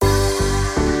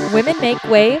Women Make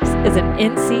Waves is an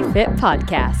NC Fit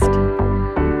podcast.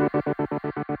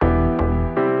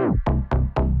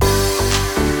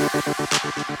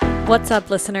 What's up,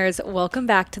 listeners? Welcome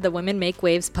back to the Women Make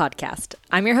Waves podcast.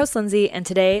 I'm your host, Lindsay, and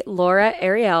today, Laura,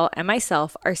 Ariel, and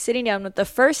myself are sitting down with the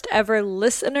first ever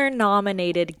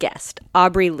listener-nominated guest,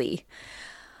 Aubrey Lee.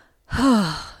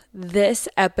 This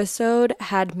episode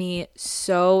had me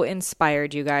so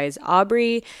inspired, you guys.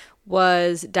 Aubrey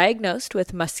was diagnosed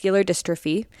with muscular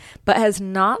dystrophy, but has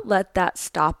not let that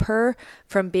stop her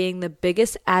from being the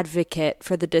biggest advocate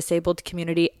for the disabled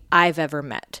community I've ever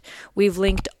met. We've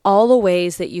linked all the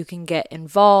ways that you can get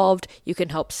involved. You can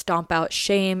help stomp out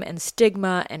shame and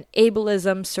stigma and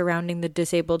ableism surrounding the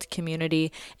disabled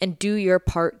community and do your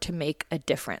part to make a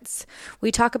difference.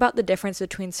 We talk about the difference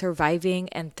between surviving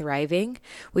and thriving.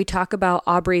 We talk about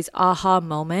Aubrey's aha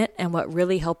moment and what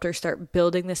really helped her start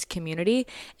building this community,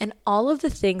 and all of the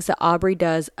things that Aubrey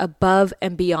does above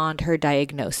and beyond her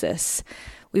diagnosis.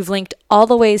 We've linked all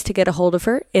the ways to get a hold of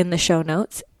her in the show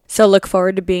notes, so look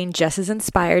forward to being just as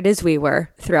inspired as we were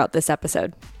throughout this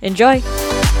episode. Enjoy!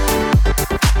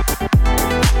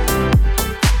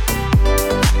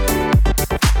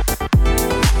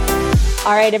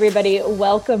 All right, everybody,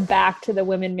 welcome back to the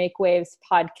Women Make Waves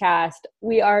podcast.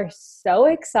 We are so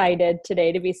excited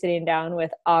today to be sitting down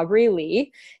with Aubrey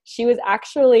Lee. She was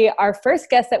actually our first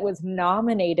guest that was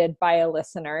nominated by a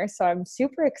listener, so I'm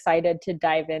super excited to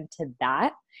dive into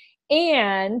that.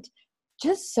 And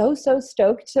just so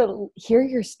stoked to hear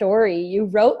your story. You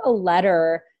wrote a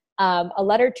letter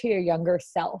to your younger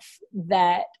self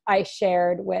that I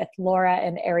shared with Laura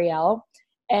and Ariel,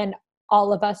 and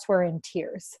all of us were in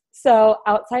tears. So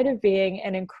outside of being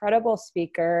an incredible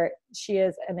speaker, she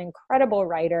is an incredible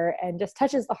writer and just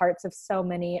touches the hearts of so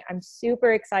many. I'm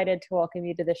super excited to welcome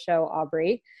you to the show,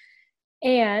 Aubrey.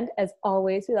 And as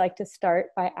always, we like to start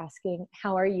by asking,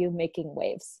 how are you making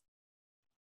waves?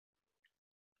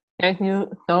 Thank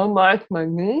you so much,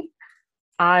 Lindsay.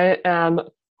 I am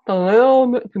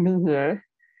thrilled to be here.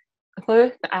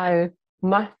 First, I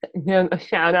must give a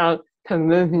shout out to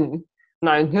Lizzie,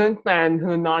 my good friend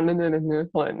who nominated me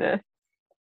for this.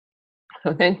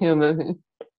 So thank you, Lizzie.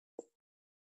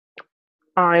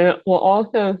 I will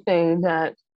also say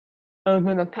that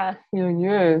over the past few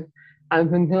years, I've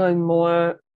been doing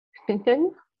more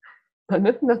speaking, but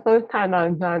this is the first time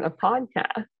I've done a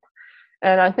podcast.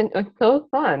 And I think it's so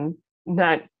fun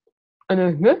that it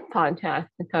is this podcast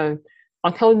because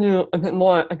I'll tell you a bit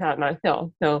more about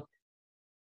myself. So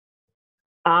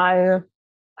I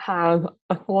have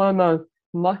a form of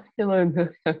muscular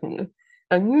dystrophy.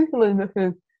 And usually this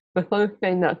is the first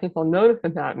thing that people notice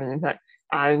about me, that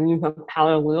I use a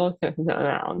power wheelchair to get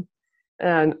around.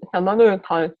 And some other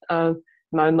parts of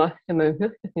my muscular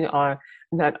dystrophy are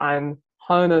that I'm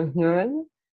hard of hearing.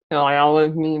 So I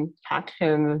always need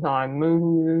captions on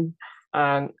movies,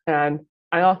 and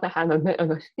I also have a bit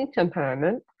of a speech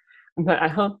impairment, but I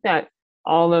hope that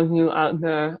all of you out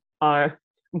there are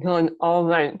doing all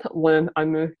right with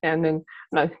understanding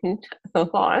my speech so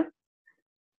far.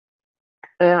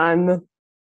 And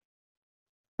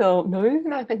so the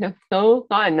reason I think it's so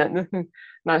fun that this is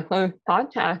my first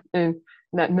podcast is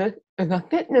that this is a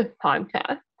fitness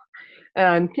podcast,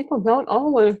 and people don't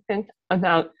always think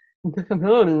about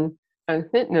disability and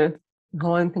fitness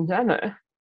going together.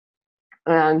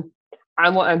 And I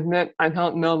will admit I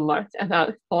don't know much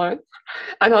about sports.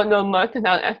 I don't know much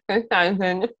about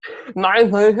exercising. My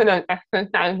version of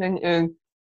exercising is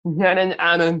getting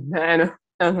out of bed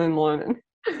every morning.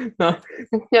 So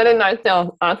just getting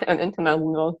myself up and into my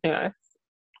wheelchair.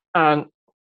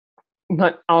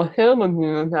 But I'll share with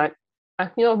you that I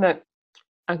feel that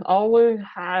I've always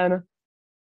had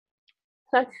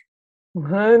such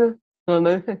good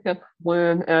relationships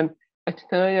with and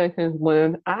experiences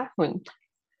with athletes.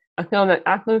 I feel that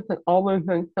athletes have always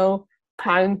been so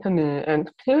kind to me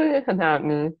and curious about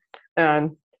me,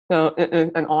 and so it is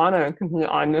an honor to be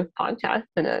on this podcast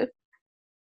today.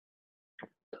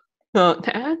 So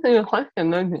to answer your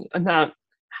question, Lindsay, about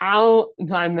how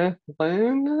do I miss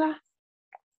waves,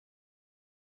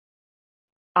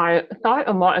 I thought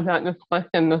a lot about this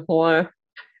question before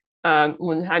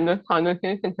we had this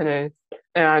conversation today,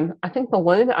 and I think the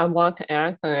way that I want to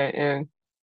answer it is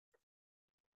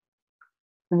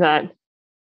that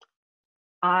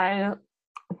I,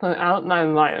 throughout my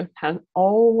life, have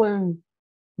always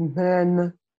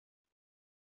been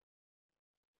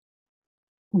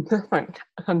different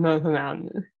from those around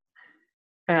me.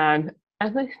 And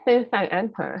every space I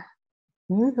enter,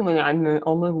 usually I'm the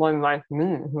only one like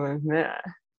me who is there.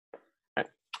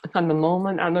 From the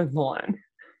moment I was born,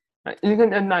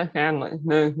 even in my family,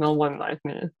 there's no one like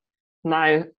me.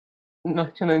 My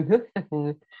muscular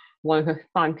dystrophy was a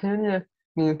spontaneous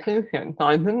mutation, so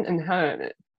I didn't inherit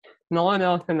it. No one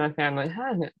else in my family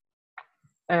has it.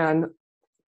 And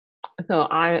so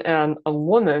I am a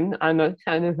woman, I'm a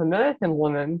Chinese American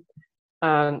woman,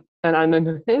 and I'm a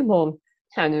disabled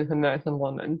Chinese American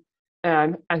woman.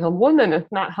 And as a woman,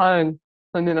 it's not hard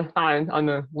for me to find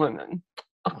other women,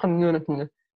 a community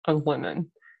of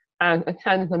women. As a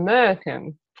Chinese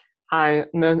American, I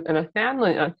live in a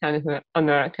family of Chinese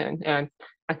Americans, and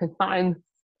I can find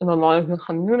the larger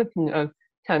community of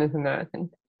Chinese Americans.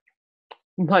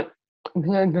 But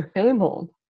being disabled,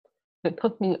 it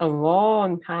took me a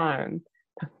long time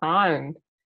to find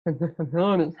the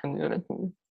disability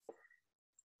community.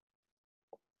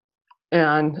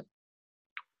 And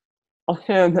I'll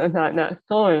share that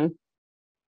story.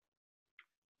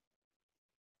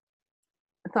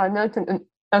 So I mentioned in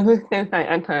every space I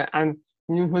enter, I'm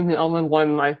usually the only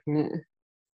one like me.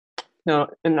 So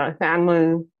in my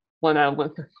family, when I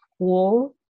went to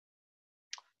school,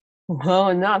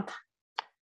 growing up,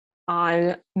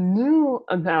 I knew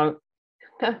about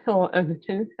special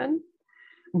education,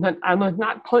 but I was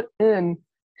not put in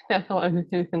special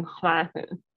education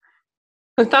classes.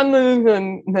 For some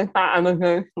reason, they thought I was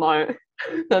very smart,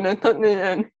 so they put me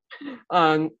in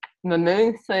the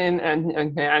mainstream and the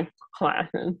advanced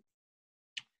classes.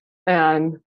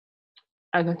 And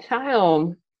as a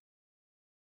child,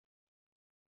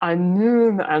 I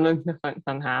knew that I was different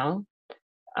somehow.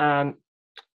 Um,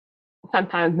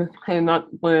 Sometimes this came up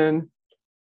when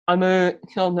other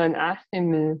children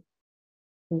asking me,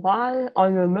 why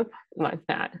are your lips like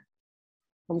that?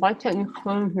 Why can't you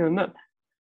close your lips?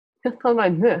 Just go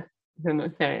like this, they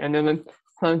would say, and they would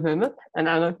close their lips, and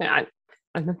I would say, I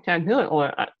just can't do it,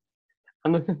 or I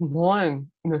was just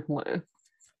born this way.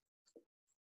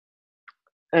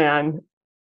 And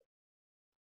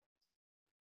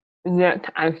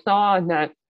yet I saw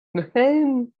that the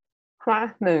same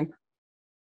classmates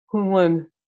who would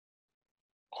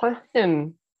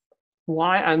question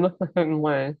why I looked a certain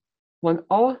way would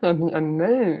also be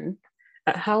amazed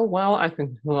at how well I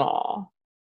could draw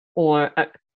or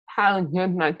at how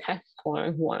good my test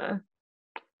scores were.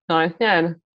 So I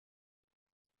said,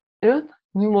 if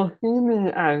you will see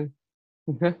me as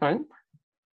different,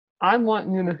 I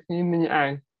want you to see me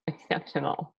as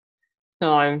exceptional.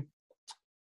 So I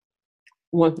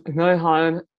worked very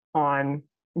hard on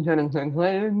getting good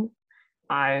grades.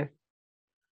 I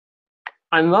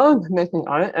I loved making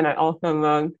art, and I also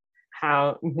loved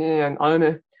how being an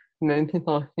artist made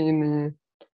people see me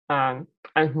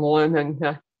as more than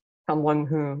just someone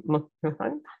who looks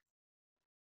different.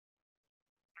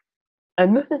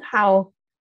 And this is how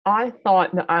I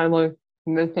thought that I was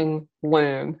making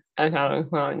waves as I was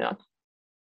growing up.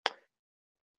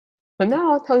 But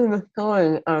now I'll tell you the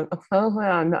story of a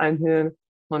program that I did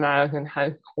when I was in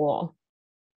high school.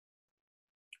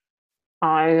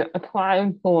 I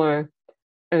applied for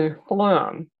a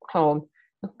forum called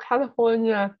the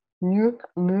California Youth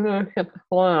Leadership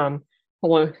Forum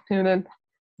for Students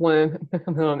with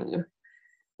Disabilities,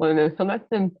 where they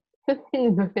selected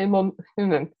 15 disabled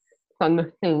students from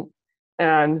the state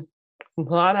and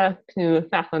brought us to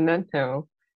Sacramento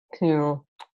to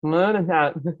learn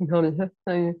about disability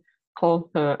history,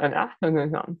 culture, and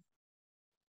activism.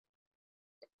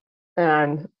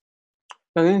 And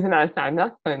the reason I signed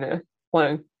up for this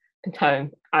was because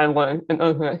I was an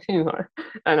overachiever.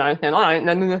 And I said, all right,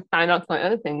 let me just sign up for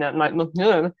anything that might look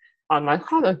good on my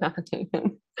college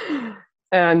application.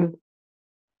 And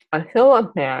I show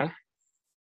up there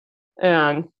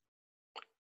and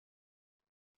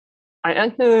I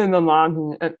enter the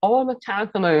lobby and all the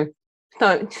counselors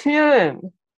start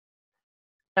cheering.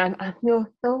 And I feel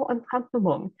so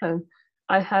uncomfortable because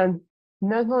I had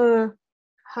never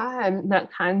had that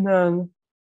kind of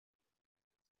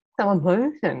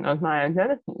celebration of my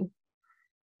identity.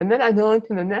 And then I go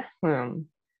into the next room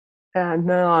and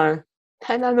there are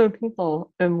 10 other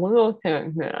people in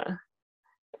wheelchairs there.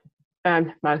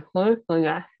 And my first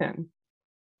reaction,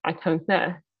 I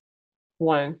confess,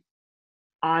 was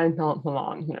I don't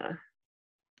belong here.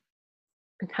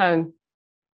 Because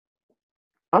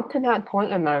up to that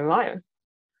point in my life,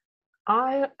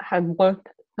 I had worked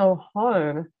so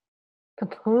hard to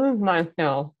prove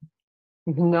myself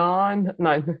beyond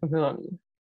my disability.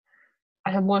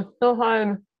 I had worked so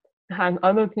hard to have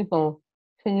other people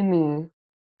see me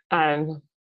as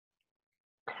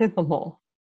capable.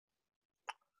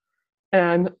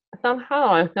 And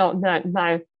somehow I felt that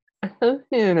by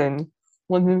associating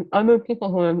with other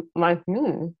people who are like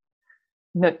me,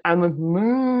 that I would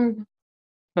lose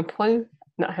the place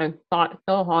that had fought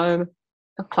so hard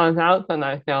to carve out for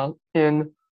myself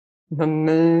in the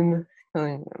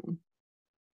mainstream.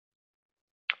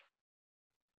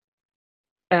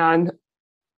 And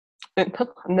it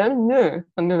took many years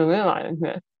for me to realize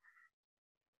this,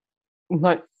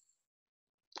 but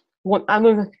what I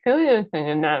was experiencing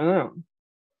in that room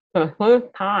for the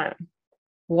first time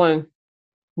was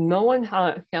knowing how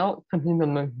it felt to be the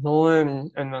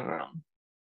majority in the room.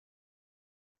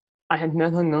 I had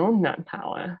never known that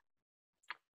power.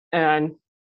 And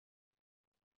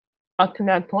up to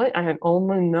that point, I had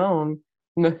only known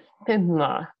the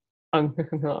stigma of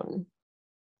disability.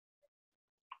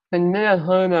 And you may have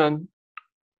heard of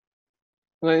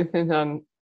racism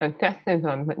and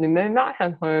sexism, but you may not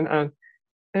have heard of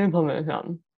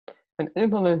ableism. And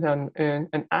ableism is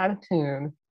an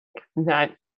attitude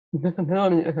that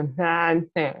disability is a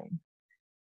bad thing.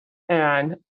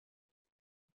 And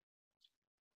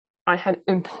I had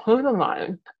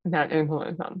internalized that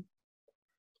ableism.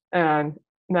 And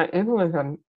that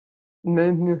ableism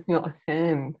made me feel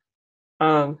ashamed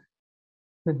of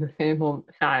the disabled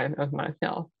side of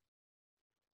myself.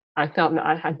 I felt that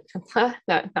I had to suppress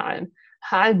that side,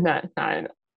 hide that side,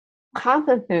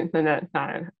 compensate for that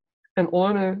side in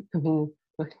order to be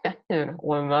respected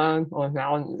or loved or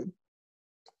valued.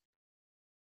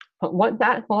 But what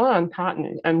that forum taught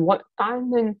me and what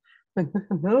finding the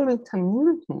disability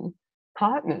community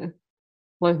taught me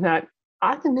was that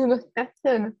I can be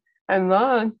respected and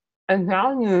loved and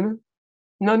valued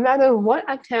no matter what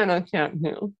I can or can't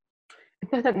do. It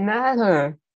doesn't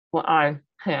matter what I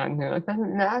can do. It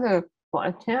doesn't matter what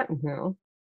I can't do.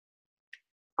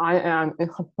 I am a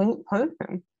complete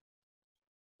person.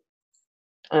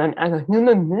 And as a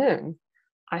human being,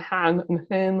 I have the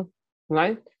same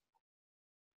rights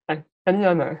as any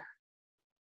other.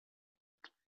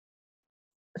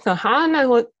 So how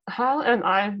am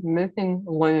I making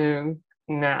waves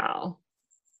now?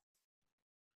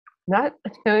 That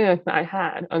experience that I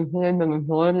had of being the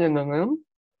majority in the room,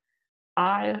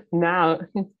 I now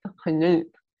seek to create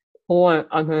for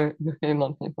other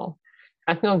disabled people.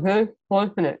 I feel very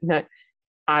fortunate that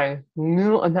I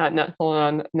knew about that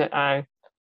forum, that I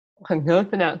could go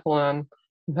to that forum,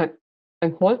 but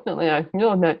unfortunately I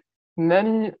feel that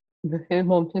many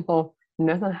disabled people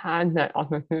never had that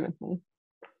opportunity.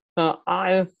 So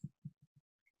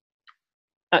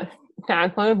at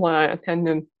Stanford, when I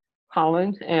attended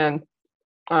college and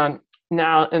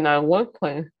now in my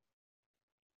workplace,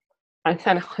 I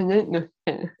try to create this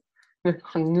space, this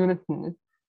community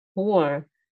for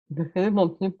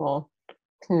disabled people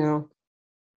to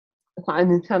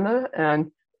find each other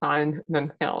and find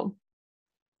themselves.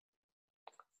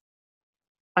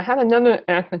 I have another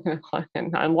answer to the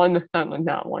question. I wanted to start with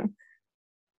that one.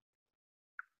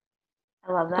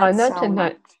 I love So I that so mentioned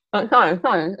much. that.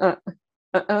 Sorry.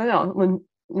 Ariel, would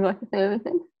you like to say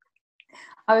anything?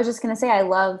 I was just going to say, I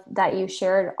love that you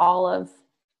shared all of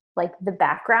like the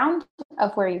background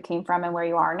of where you came from and where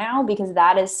you are now, because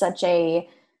that is such a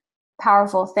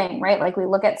powerful thing, right? Like we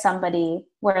look at somebody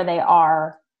where they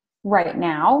are right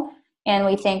now and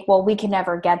we think, well, we can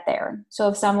never get there. So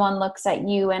if someone looks at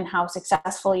you and how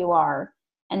successful you are,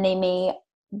 and they may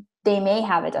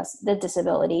have the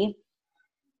disability,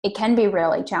 it can be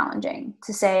really challenging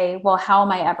to say, well, how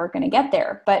am I ever going to get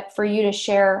there? But for you to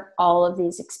share all of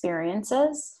these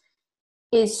experiences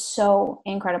is so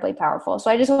incredibly powerful. So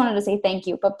I just wanted to say thank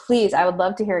you, but please, I would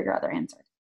love to hear your other answer.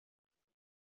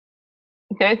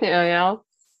 Thank you, Ariel.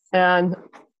 And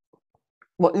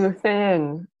what you're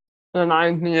saying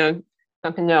reminds me of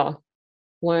something else,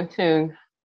 which is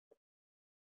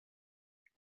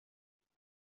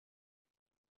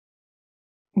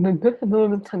the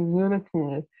disability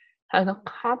community has a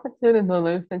complicated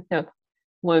relationship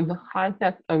with the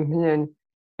concept of being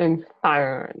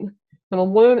inspiring. So the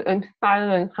word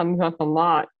inspiring comes up a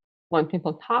lot when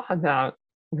people talk about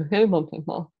disabled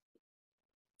people.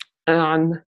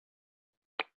 And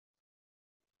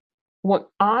what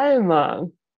I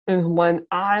love is when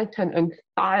I can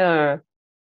inspire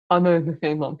other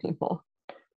disabled people.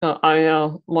 So I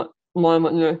know what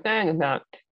you're saying about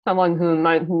someone who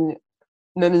might be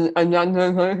maybe a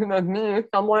younger version of me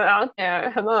somewhere out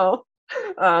there. Hello.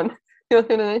 Feel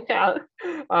free to reach out.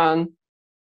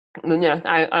 But yes,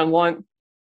 I want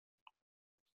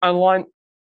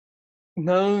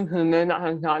those who may not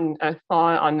have gotten as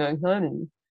far on their journey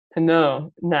to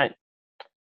know that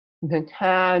they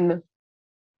can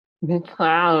be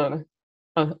proud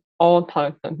of all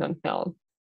parts of themselves.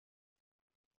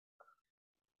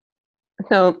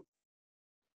 So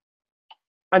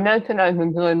I mentioned I've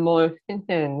been doing more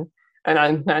speaking and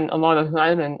I've done a lot of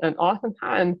writing, and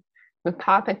oftentimes the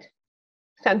topic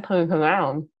centers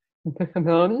around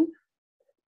disability.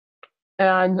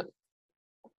 And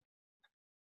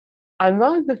I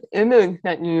love this image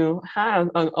that you have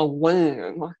of a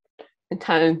wave.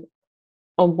 because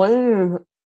a wave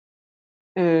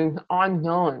is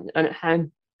ongoing and it has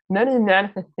many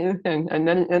manifestations and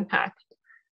many impacts.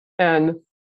 And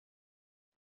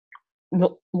the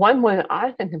one way that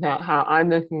I think about how I'm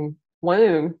making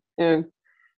waves is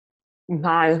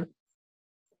by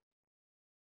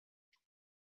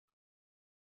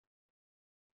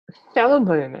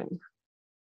celebrating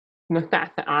the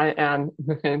fact that I am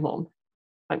disabled,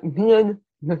 like being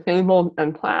disabled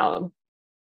and proud,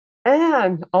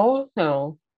 and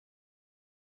also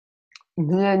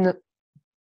being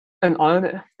an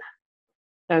artist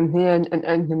and being an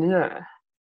engineer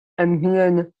and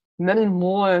being many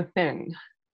more things,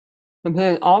 and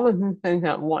being all of these things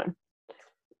at once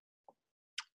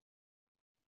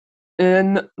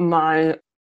in my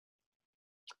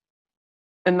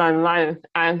in my life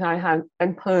as I have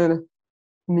entered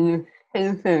these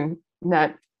spaces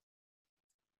that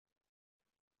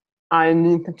I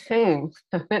need to change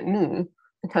to fit me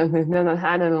because we've never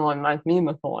had anyone like me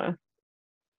before.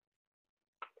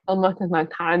 So much of my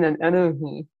time and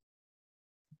energy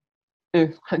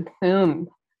is consumed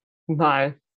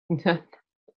by just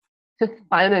just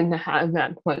fighting to have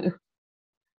that place.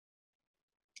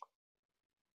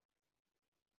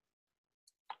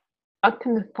 Up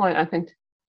to this point, I think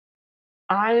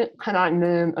I cannot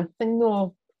name a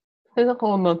single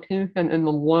physical location in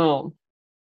the world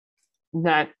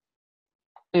that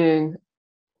is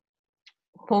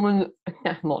fully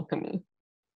accessible to me.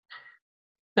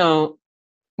 So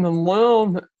the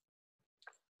world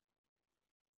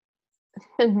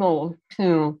signals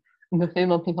to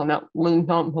disabled people that we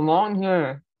don't belong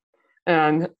here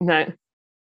and that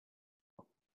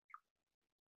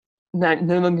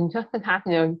they would be just as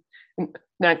happy as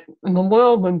that the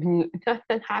world would be just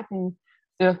as happy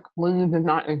if we did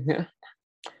not exist.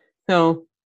 So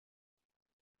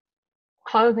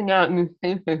carving out new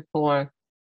spaces for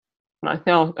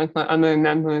myself and for other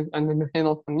members of the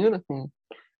disabled community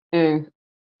is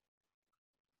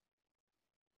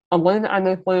a way that I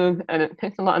make waves and it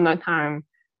takes a lot of my time.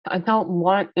 I don't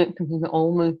want it to be the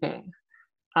only thing.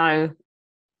 I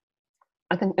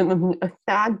I think it would be a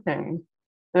sad thing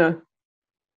if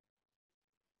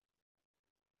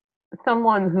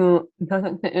someone who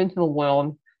doesn't fit into the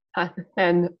world has to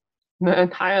spend their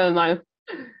entire life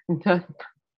just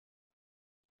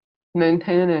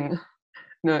maintaining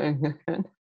their existence.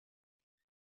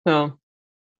 So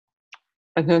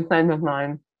a good friend of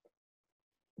mine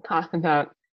talks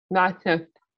about not just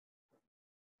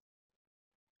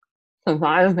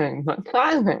surviving, but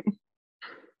thriving.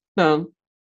 So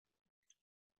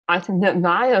I can get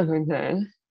by every day.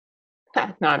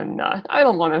 That's not enough. I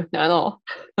don't want to settle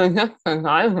for just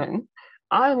surviving.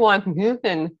 I want to do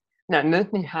things that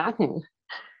make me happy.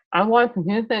 I want to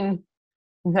do things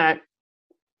that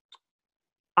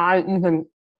I even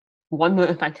wonder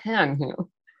if I can do.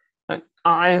 Like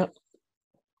I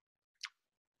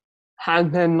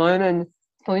have been learning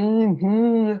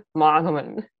 3D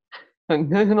modeling, like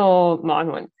digital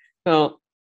modeling. So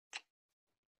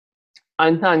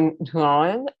I've done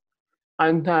drawing,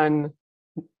 I've done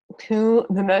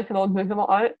two-dimensional visual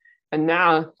art, and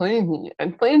now 3D.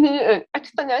 And 3D is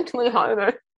exponentially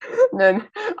harder than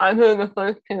either of the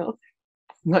first two,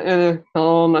 but it is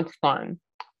so much fun.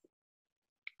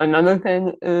 Another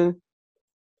thing is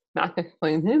not just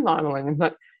 3D modeling,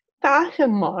 but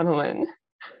fashion modeling.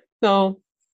 So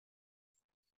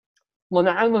when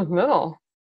I was little,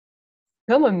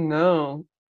 there were no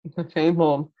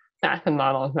disabled fashion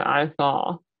models that I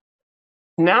saw.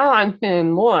 Now I'm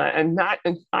seeing more, and that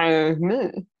inspires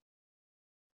me.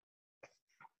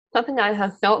 Something I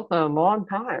have felt for a long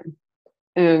time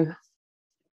is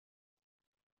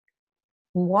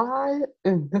why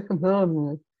is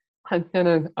disability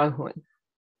considered ugly?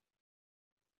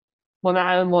 When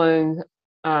I was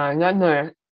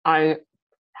younger, I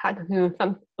had to do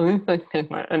some research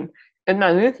paper, and in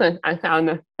my research, I found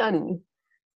a study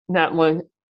that was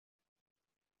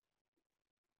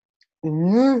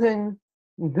using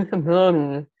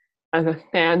disability as a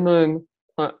standard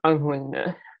for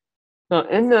ugliness. So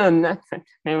in the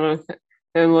metrics,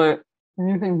 they were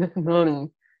using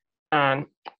disability um,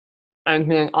 as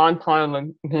being on par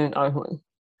with being ugly.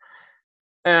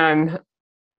 And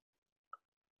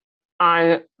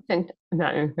I think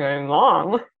that is very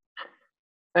wrong.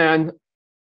 And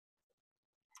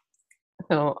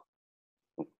so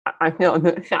I feel a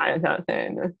bit shy about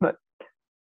saying this, but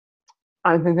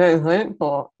I've been very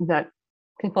grateful that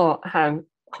people have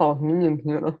called me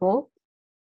beautiful.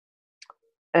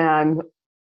 And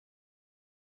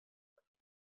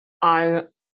I,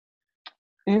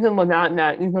 even without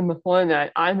that, even before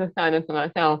that, I decided for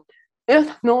myself,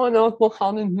 if no one else will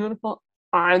call me beautiful,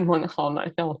 I want to call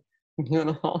myself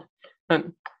beautiful.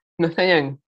 And the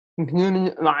saying,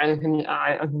 beauty lies in the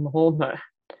eye of the beholder.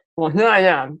 Well, here I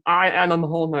am. I am a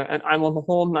beholder, and I will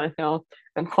behold myself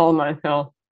and call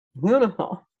myself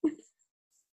beautiful.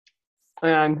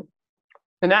 And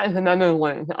that is another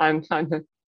way that I'm trying to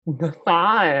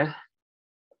defy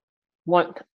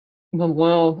what the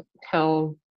world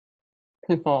tells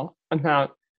people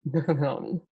about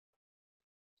disability.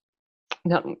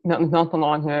 That we don't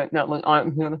belong here, that we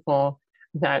aren't beautiful,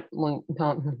 that we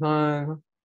don't deserve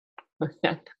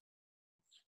respect,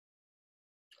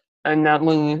 and that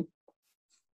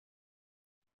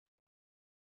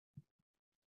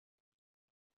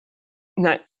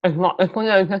if we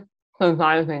are just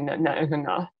surviving, that is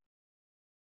enough.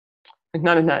 It's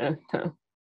not that is true.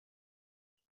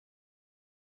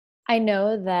 I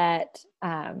know that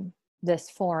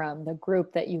this forum, the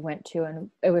group that you went to,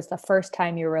 and it was the first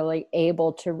time you were really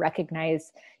able to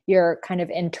recognize your kind of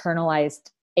internalized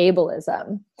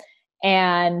ableism.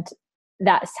 And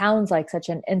that sounds like such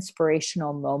an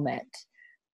inspirational moment.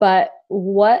 But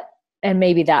what, and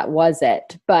maybe that was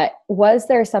it, but was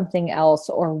there something else,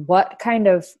 or what kind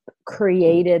of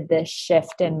created this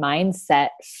shift in mindset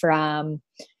from,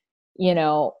 you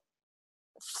know,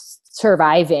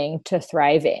 surviving to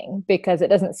thriving? Because it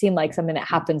doesn't seem like something that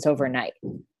happens overnight.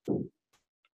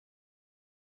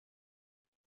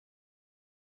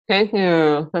 Thank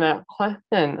you for that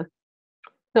question.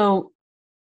 So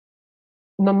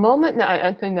the moment that I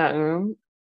entered that room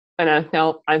and I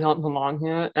felt I don't belong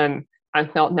here and I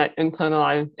felt that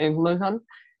internalized ableism,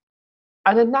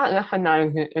 I did not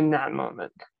recognize it in that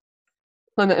moment.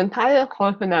 For the entire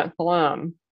course of that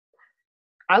forum,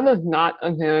 I was not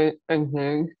a very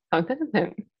engaged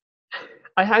participant.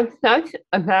 I had such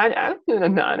a bad attitude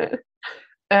about it.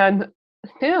 And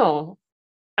still,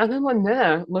 everyone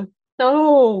there was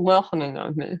so welcoming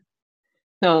of me.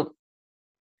 So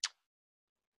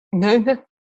they just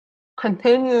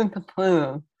continued to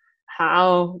prove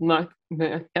how much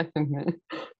they accepted me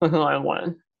for who I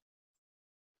was.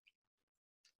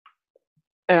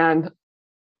 And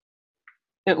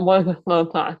it was a slow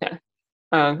process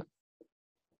of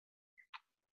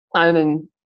finding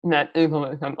that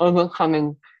ableism,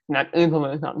 overcoming that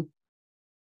ableism,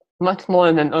 much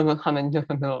more than overcoming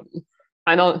disability.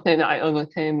 I don't say that I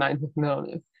overcame my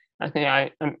disability. I say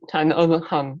I am trying to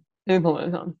overcome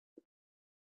ableism.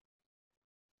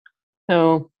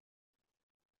 So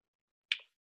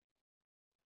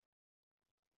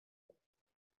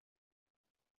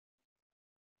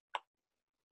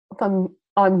from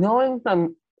going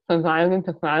from surviving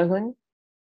to thriving,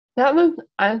 that was,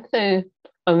 I'd say,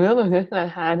 a realization I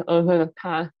had over the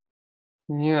past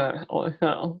year or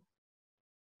so.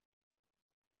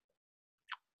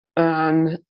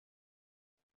 And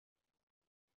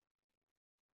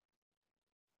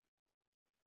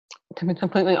to be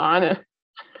completely honest,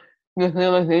 this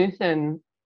realization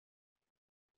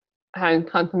had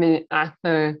come to me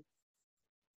after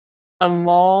a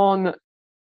long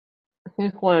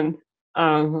sequence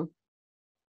of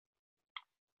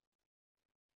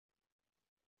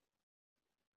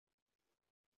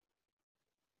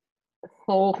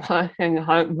soul crushing,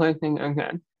 heartbreaking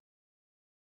events.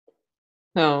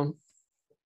 So,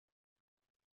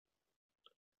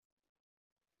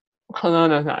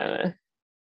 coronavirus.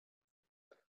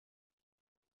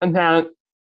 About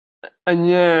a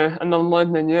year, a little more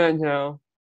than a year ago,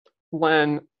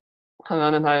 when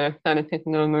coronavirus started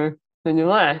taking over the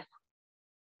US,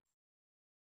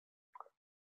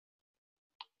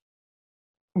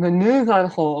 the news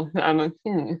articles that I would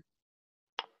see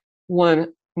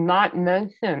would not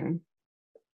mention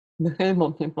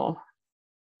disabled people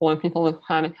or people with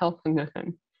chronic health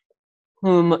conditions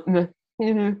whom the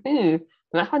CDC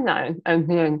recognized as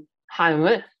being high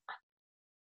risk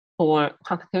for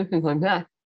complications or death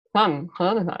from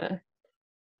coronavirus.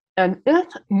 And if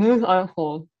news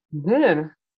articles did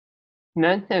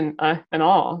mention us at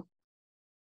all,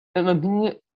 it would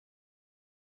be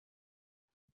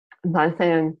by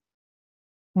saying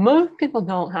most people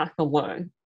don't have to worry.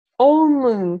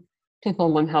 Only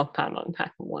people with health problems have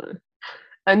to worry.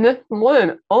 And this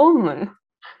word only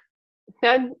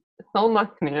said so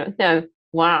much to me. It said,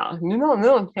 wow, you don't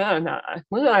really care about us.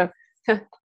 We are just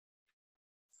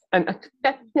an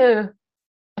accepted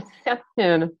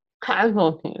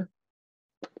casualty.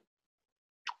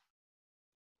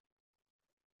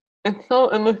 It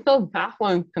was so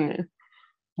baffling to me.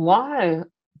 Why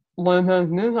were those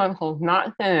news articles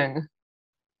not saying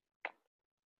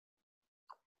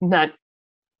that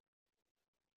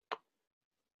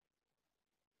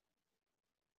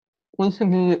we should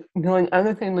be doing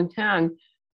everything we can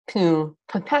to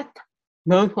protect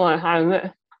those who are high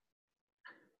risk.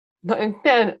 But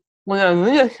instead, when I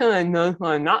reassuring those who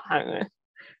are not high risk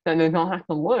that they don't have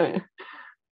to worry,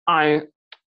 I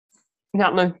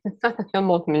that was just such a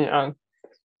symbol to me of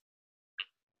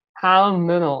how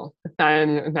little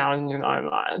society values our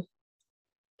lives.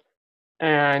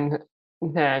 And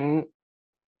then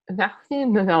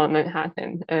vaccine development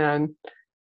happened, and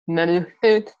many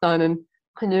states started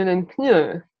creating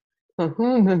tiers for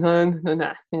who deserves the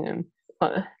vaccine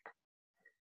first.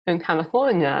 In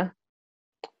California,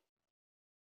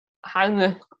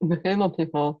 high-risk disabled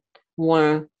people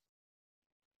were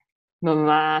the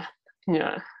last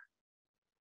tier.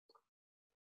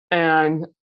 And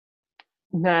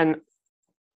then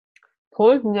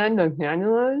towards the end of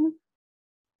January,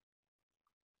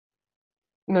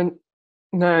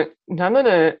 the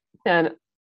governor said,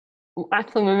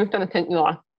 actually, we're just going to take you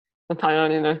off the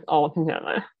priority list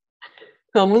altogether.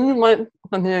 So we went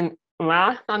from being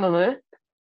last on the list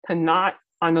to not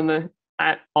on the list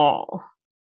at all.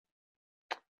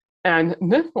 And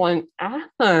this one,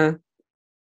 after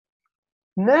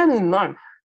many months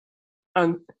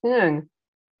of seeing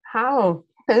how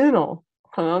fatal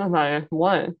coronavirus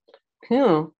was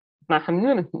to my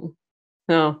community.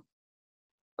 So,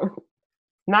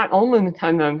 not only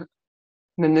because of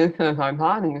the nature of our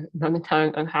bodies, but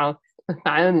because of how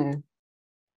society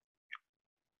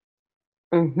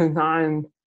is designed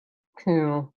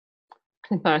to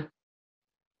keep us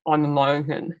on the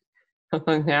margin. So,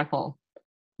 for example,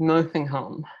 nursing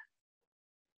homes.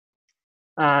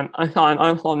 I saw an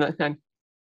article that said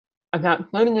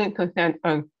about 38%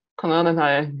 of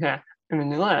coronavirus deaths in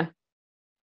the US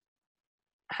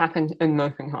happened in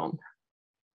nursing homes.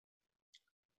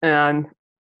 And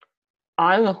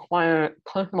I require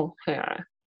personal care.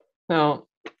 So,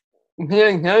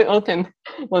 being very open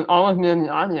with all of you in the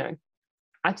audience,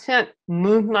 I can't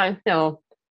move myself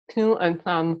to and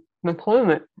from the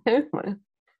toilet safely.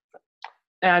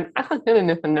 And I consider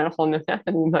this a medical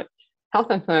necessity, but health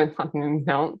insurance companies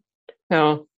don't.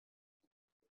 So,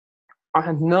 I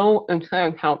have no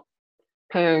insurance help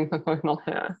paying for personal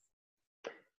care.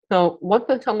 So, what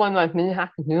does someone like me have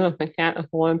to do if they can't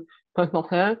afford personal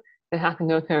care? They have to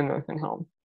go to a nursing home.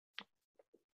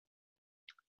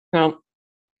 So,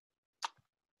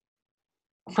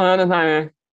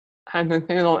 coronavirus has been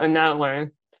fatal in that way.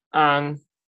 In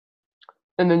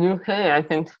the UK, I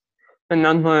think the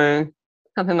number is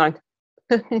something like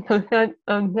 50%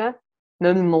 of deaths,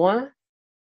 maybe more,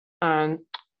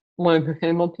 were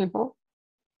disabled people.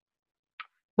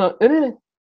 So it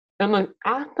was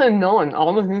after knowing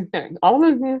all of these things, all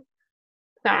of these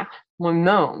facts were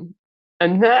known,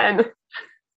 and then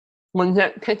we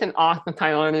get taken off the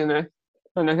priority list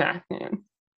for the vaccine.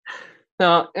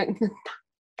 So it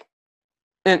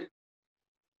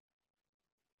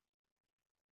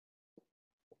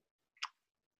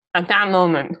at that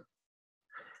moment,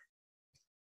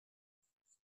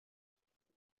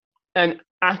 and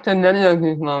after many of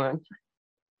these moments,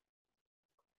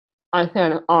 I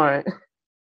said, all right,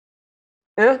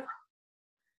 if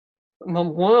the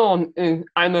world is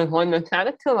either going to try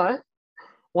to kill us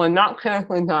or not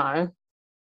carefully die,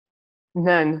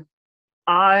 then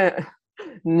I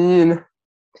need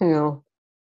to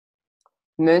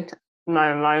make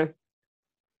my life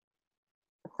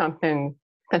something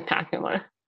spectacular.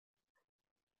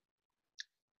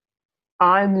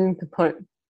 I need to put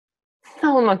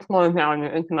so much more value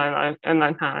into my life and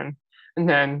my time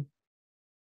than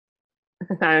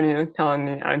society is telling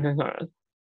me I deserve.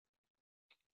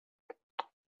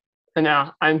 So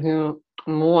now I do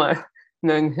more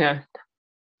than just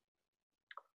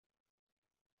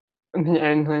be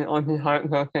angry or be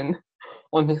heartbroken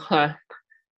or be crushed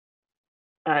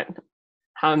at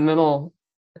how little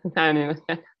society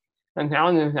respects and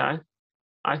values us.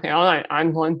 I say, all right,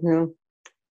 I'm going to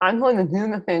do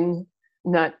the things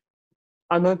that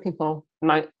other people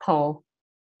might call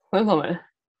frivolous.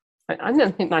 Like, I'm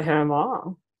going to keep my hair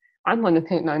long. I'm going to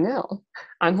paint my nails.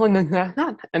 I'm going to dress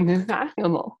up and be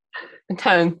fashionable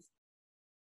because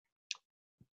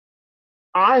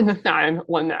I decide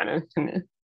what matters to me.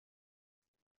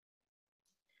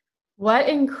 What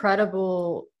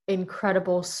incredible,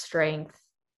 incredible strength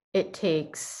it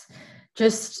takes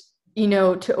just,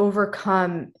 to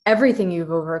overcome everything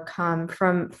you've overcome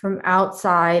from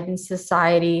outside in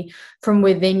society, from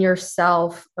within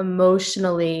yourself,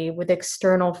 emotionally, with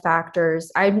external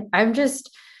factors. I'm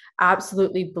just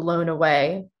absolutely blown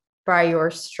away by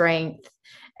your strength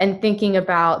and thinking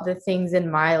about the things in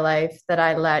my life that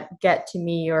I let get to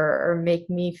me or make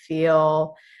me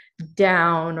feel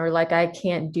down or like I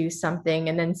can't do something.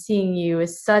 And then seeing you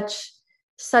is such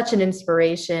an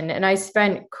inspiration. And I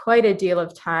spent quite a deal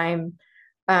of time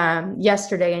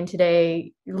yesterday and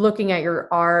today, looking at your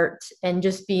art and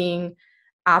just being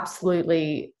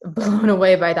absolutely blown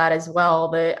away by that as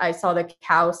well. I saw the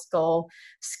cow skull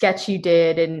sketch you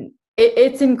did, and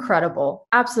it's incredible,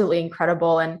 absolutely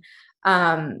incredible. And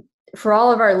for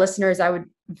all of our listeners, I would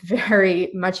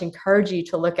very much encourage you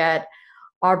to look at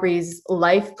Aubrey's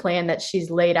life plan that she's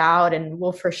laid out, and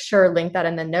we'll for sure link that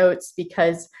in the notes,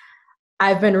 because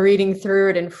I've been reading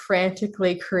through it and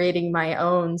frantically creating my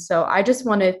own. So I just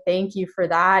want to thank you for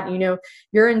that. You know,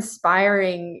 you're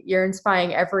inspiring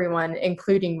everyone,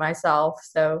 including myself.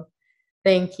 So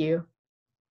thank you.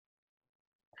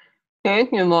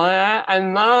 Thank you, Laura. I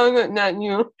love that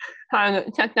you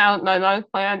had checked out my life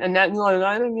plan and that you are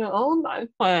writing your own life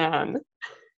plan.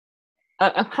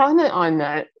 A comment on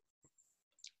that.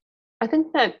 I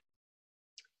think that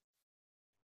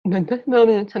the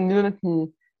disability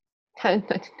community tends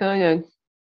to experience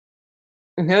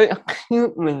very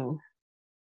acutely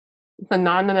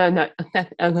phenomena that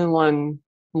affect everyone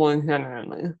more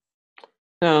generally.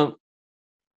 So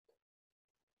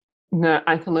the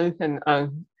isolation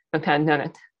of the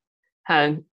pandemic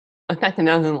has affected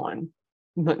everyone,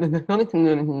 but the disability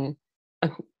community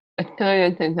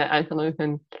experiences that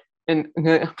isolation in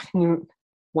very acute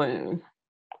ways.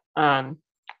 I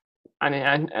mean,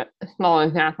 as a small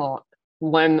example,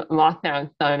 when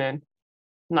lockdown started,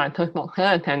 my personal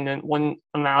care attendant wasn't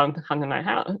allowed to come to my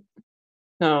house.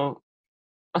 So,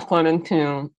 according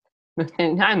to the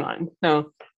state guidelines,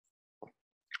 so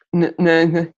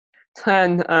there's this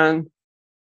trend of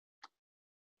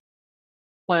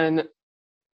when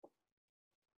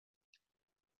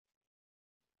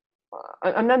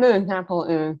another example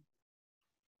is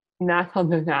natural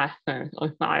disasters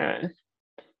or fires.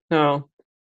 So,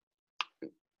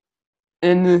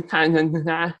 in these kinds of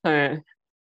disasters,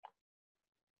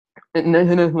 it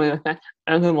negatively affects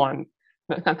everyone,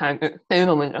 but sometimes it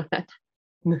fatally affects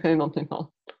disabled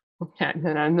people who can't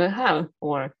get out of their house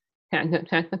or can't get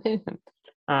transportation,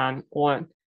 or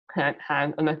can't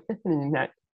have electricity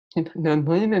that keeps their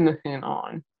breathing machine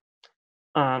on.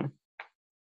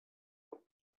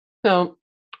 So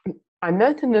I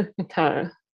mentioned this because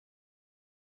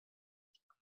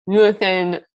you were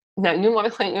saying that you want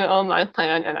to create your own life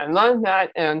plan, and I love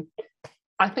that. And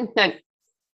I think that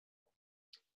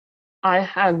I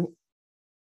have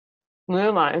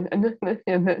realized, and this makes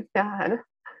me a bit sad,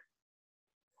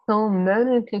 so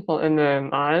many people in their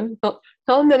lives,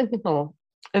 so many people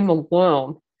in the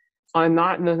world are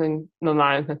not living the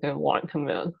lives that they want to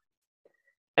live.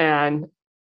 And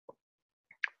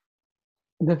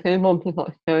disabled people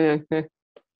experience this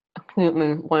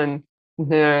acutely when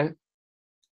the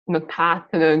path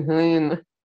to their dream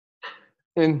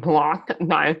is blocked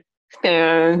by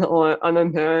stairs or other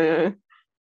barriers.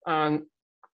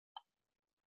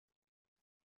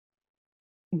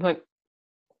 But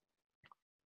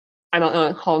I don't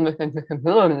know call this a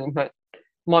disability, but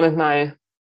one of my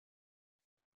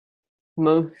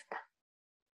most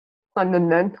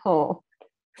fundamental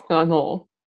struggles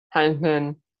has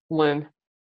been with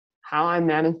how I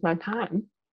manage my time.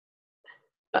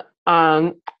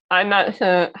 I'm not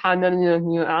sure how many of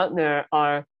you out there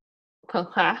are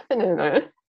procrastinators,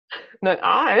 but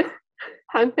I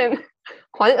have been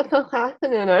quite a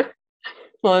procrastinator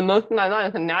for most of my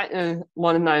life, and that is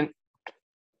one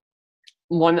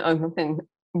of the things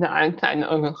that I'm trying to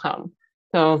overcome.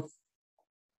 So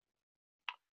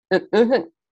it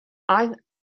isn't I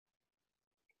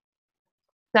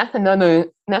that's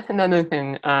another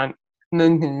thing,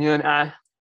 Lindsay, you had asked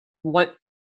what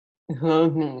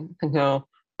drove me to go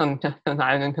from just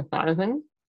surviving to thriving.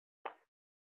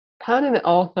 Part of it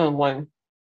also was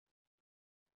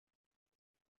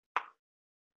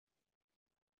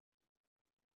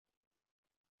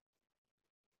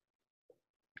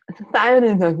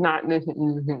society does not make it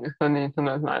easy for me to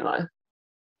live my life.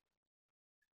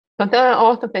 But there are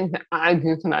also things that I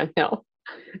do to myself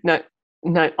that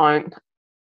aren't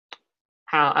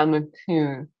how I would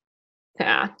choose to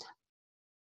act.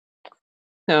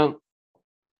 So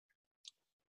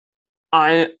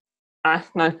I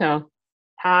ask myself,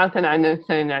 how can I just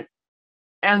say that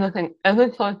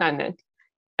every choice I make,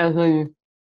 every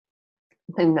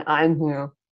thing that I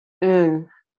do is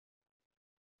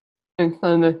in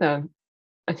service of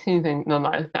achieving the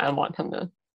life that I want to live.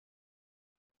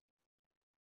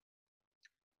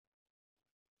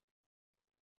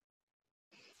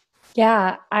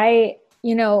 Yeah,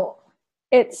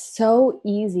 it's so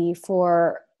easy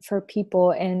for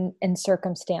people in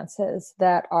circumstances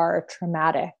that are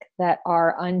traumatic, that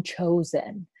are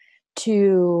unchosen,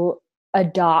 to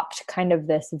adopt kind of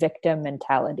this victim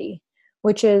mentality,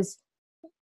 which is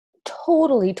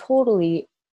totally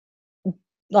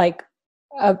like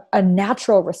a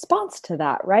natural response to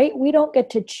that, right? We don't get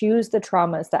to choose the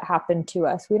traumas that happen to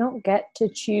us. We don't get to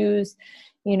choose,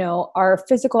 our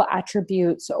physical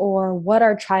attributes or what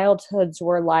our childhoods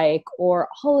were like or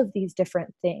all of these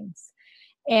different things.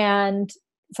 And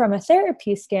from a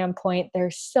therapy standpoint,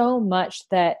 there's so much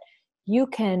that you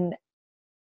can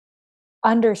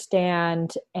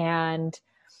understand, and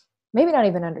maybe not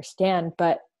even understand,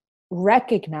 but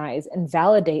recognize and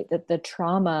validate that the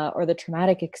trauma or the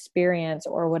traumatic experience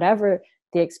or whatever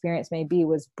the experience may be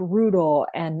was brutal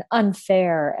and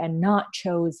unfair and not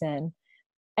chosen.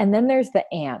 And then there's the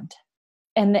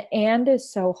and the and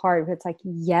is so hard. It's like,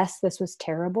 yes, this was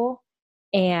terrible.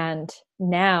 And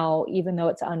now, even though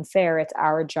it's unfair, it's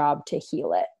our job to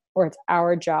heal it, or it's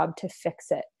our job to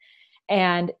fix it.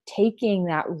 And taking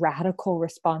that radical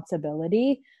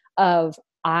responsibility of,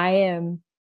 I am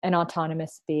an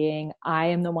autonomous being, I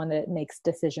am the one that makes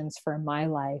decisions for my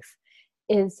life,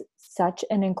 is such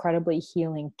an incredibly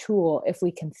healing tool if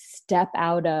we can step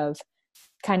out of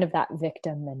kind of that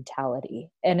victim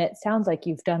mentality. And it sounds like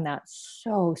you've done that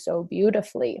so, so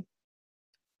beautifully.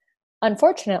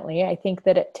 Unfortunately, I think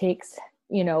that it takes,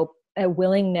 a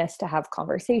willingness to have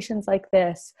conversations like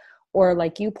this, or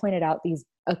like you pointed out, these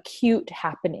acute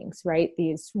happenings, right?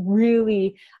 These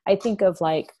really, I think of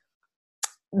like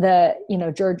the,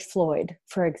 George Floyd,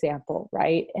 for example,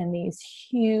 right? And these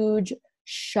huge,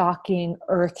 shocking,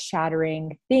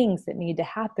 earth-shattering things that need to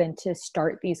happen to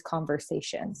start these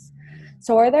conversations.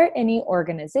 So are there any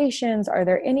organizations, are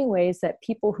there any ways that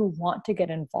people who want to get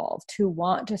involved, who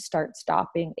want to start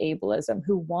stopping ableism,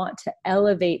 who want to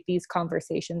elevate these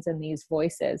conversations and these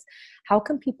voices, how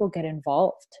can people get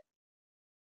involved?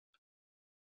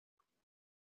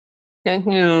 Thank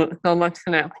you so much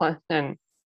for that question.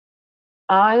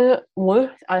 I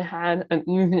wish I had an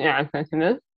easy answer to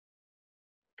this.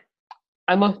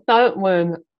 I will start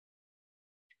with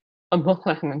a book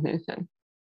recommendation.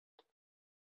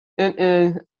 It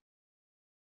is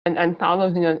an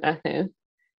anthology of essays.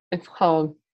 It's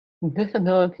called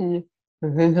Disability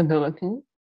Visibility,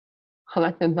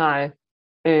 collected by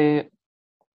an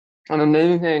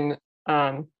amazing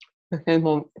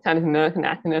disabled Chinese American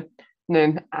activist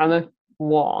named Alice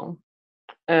Wong.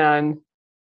 And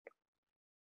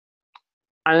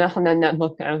I recommend that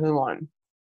book to everyone.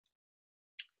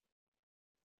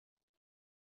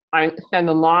 I spend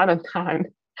a lot of time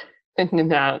thinking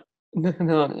about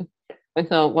disability. And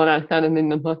so when I started reading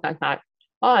the book, I thought,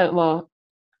 all right, well,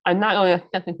 I'm not only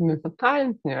expecting to be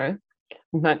surprised here,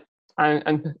 but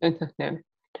I'm just interested.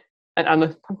 And I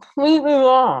was completely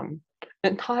wrong.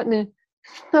 It taught me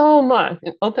so much.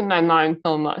 It opened my mind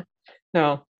so much.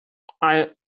 So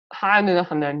I highly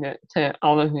recommend it to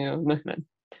all of you listening.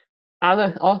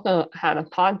 Alice also had a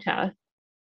podcast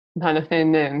by the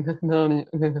same name, Disability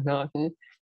Visibility.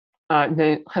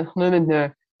 They concluded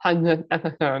their 100th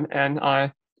episode, and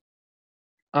I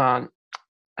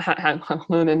had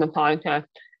concluded the podcast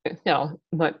itself,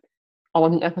 but all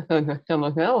of the episodes are still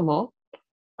available.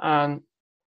 So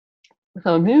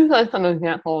these are some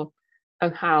examples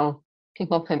of how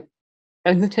people can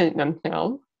educate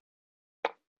themselves.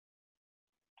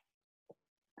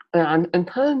 And in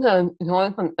terms of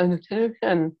going from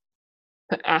education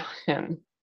to action,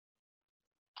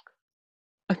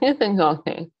 a few things I'll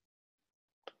say.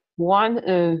 One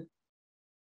is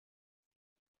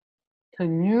to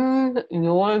use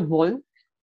your voice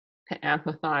to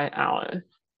amplify ours.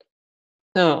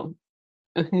 So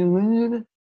if you read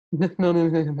Disability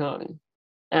Visibility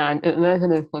and it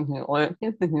resonates with you or it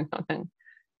teaches you something,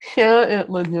 share it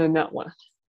with your network.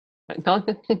 Like, don't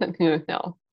just keep it to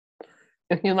yourself.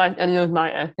 If you like any of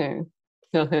my essays,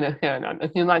 feel free to share them.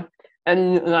 If you like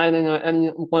any writing or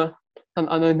any work from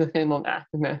other disabled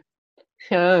activists,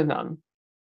 share them.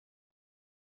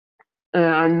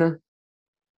 And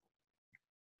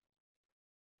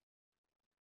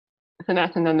so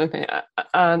that's another thing.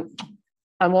 I'm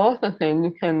also saying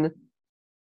you can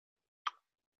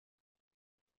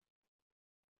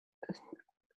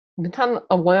become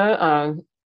aware of,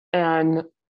 and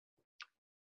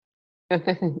if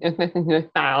this is your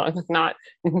style, if it's not,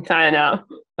 you can try it out.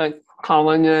 Like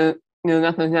calling your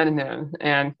representatives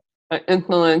and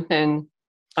influencing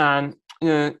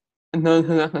your those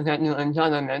who represent you in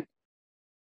government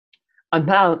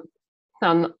about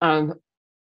some of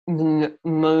the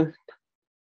most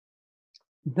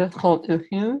difficult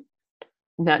issues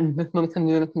that the disabled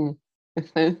community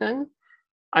is facing.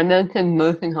 I mentioned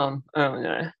nursing homes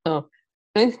earlier. So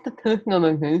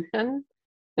institutionalization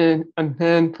is a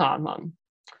big problem.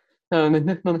 So the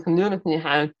disabled community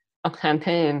has a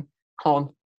campaign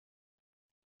called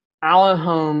Our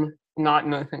Home, Not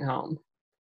Nursing Homes.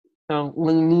 So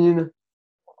we need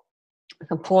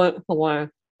support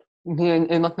for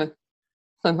being able to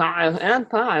survive and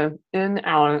thrive in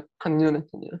our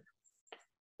communities.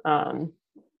 Um,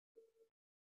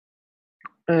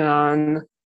 and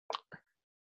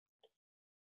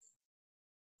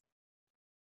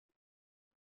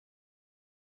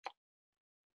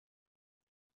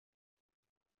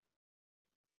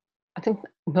I think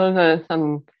those are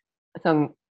some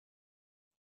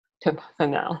tips for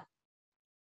now.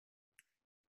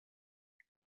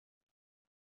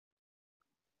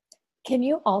 Can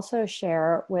you also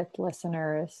share with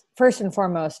listeners, first and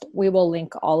foremost, we will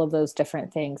link all of those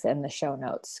different things in the show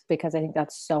notes because I think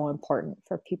that's so important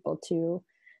for people to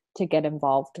get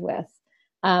involved with.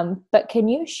 But can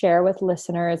you share with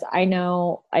listeners? I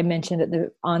know I mentioned at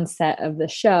the onset of the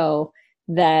show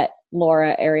that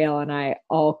Laura, Ariel, and I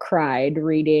all cried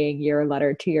reading your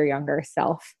letter to your younger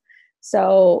self.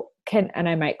 So and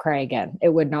I might cry again. It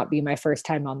would not be my first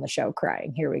time on the show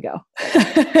crying. Here we go.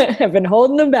 I've been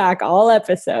holding them back all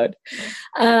episode.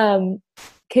 Can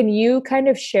you kind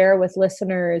of share with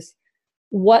listeners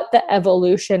what the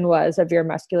evolution was of your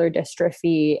muscular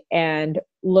dystrophy and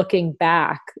looking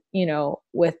back,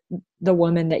 with the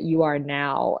woman that you are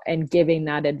now and giving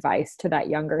that advice to that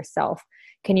younger self?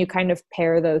 Can you kind of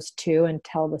pair those two and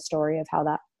tell the story of how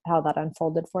that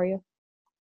unfolded for you?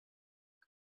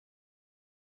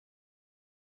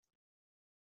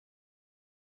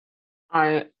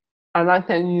 I like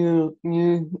that you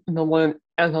use the word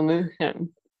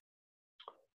evolution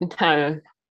because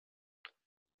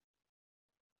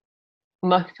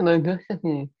muscular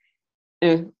dystrophy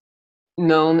is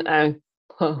known as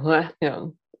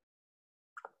progressive.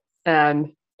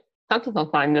 And some people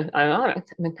find this ironic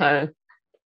because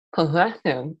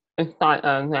progressive is thought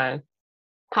of as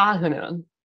positive.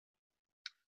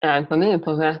 And for me,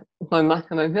 for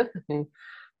muscular dystrophy,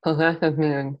 progressive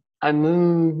means I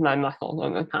move my muscles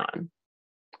over time.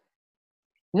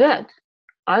 Yet,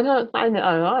 I don't find it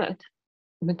ironic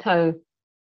because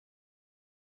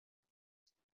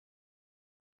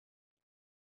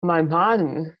my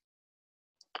body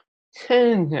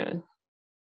changes.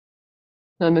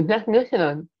 So the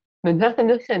definition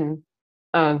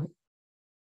of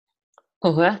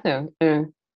progressive is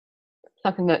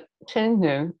something that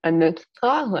changes and makes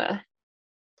progress.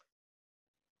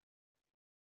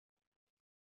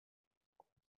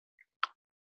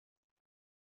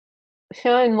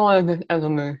 Sharing more of this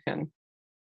evolution.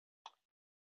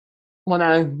 When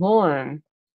I was born,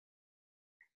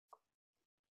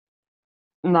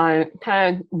 my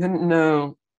parents didn't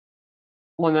know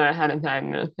whether I had a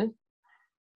diagnosis.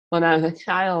 When I was a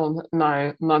child,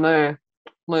 my mother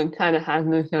would try to have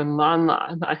me say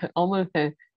mama, but I could always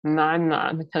say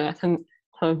nana because I couldn't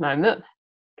close my lips.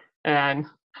 And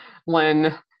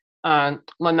when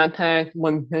my parents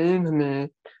would bathe me,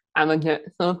 I would get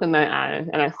soap in my eyes,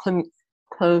 and I couldn't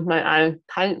close my eyes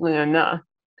tightly enough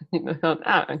to keep the soap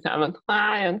out. And so I would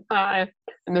cry and cry,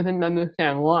 and I didn't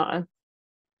understand why.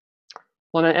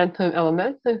 When I entered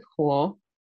elementary school,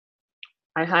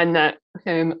 I had that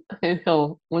same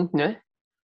facial weakness,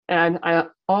 and I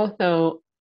also,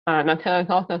 my parents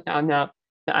also found out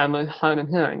that I was hard of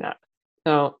hearing that.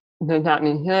 So they got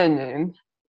me hearing aids,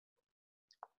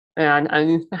 and I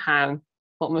used to have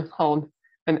what was called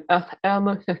an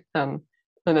FM system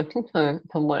for the teacher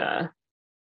to wear.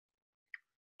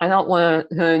 I don't wear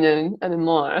hearing aids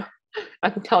anymore.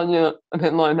 I can tell you a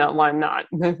bit more about why not.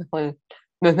 Basically,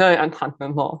 they're very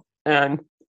uncomfortable, and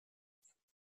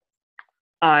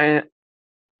I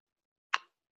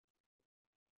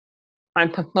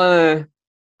prefer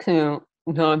to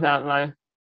go about life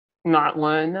not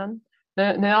wearing them.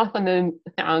 They also didn't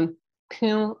sound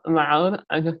too loud.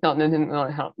 I just felt they didn't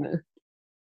really help me.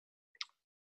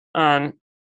 Um,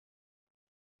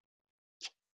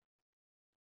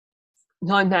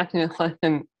 going back to your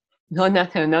question, going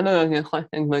back to another of your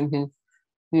questions, Lindsay,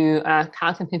 you asked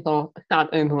how can people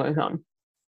stop ableism?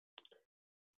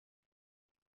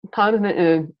 Part of it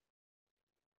is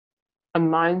a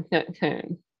mindset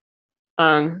change.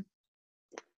 Um,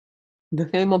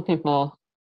 disabled people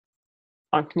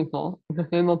are people.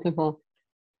 Disabled people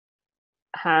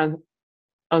have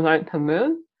a right to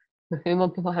live.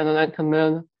 Disabled people have a right to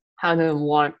live how they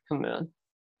want to live.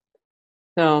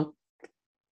 So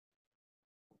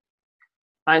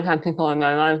I've had people in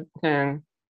my life saying,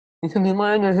 you should be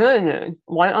wearing a hearing aid.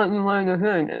 Why aren't you wearing a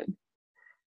hearing aid?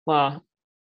 Well,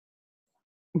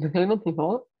 disabled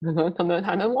people deserve to live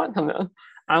how they want to live.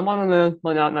 I want to live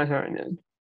without my hearing aid.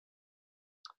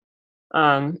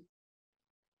 And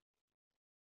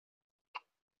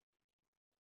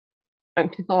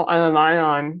people I rely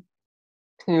on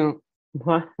to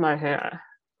brush my hair.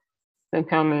 they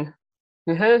tell me,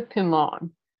 your hair is too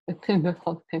long. It's too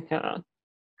difficult to take care of.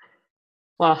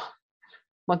 Well,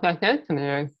 what that says to me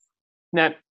is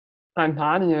that my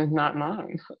body is not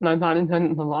mine. My body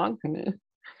doesn't belong to me.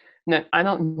 That I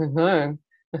don't deserve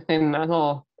the same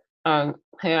level of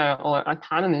care or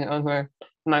autonomy over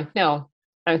myself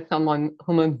as someone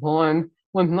who was born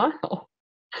with muscle.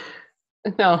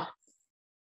 So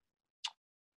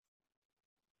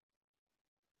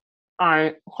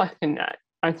I question that.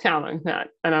 I challenge that.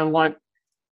 And I want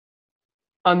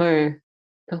others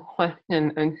to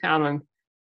question and challenge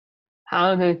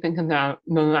how they think about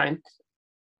the rights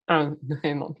of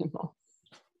disabled people.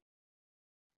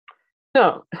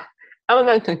 So,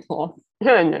 elementary school,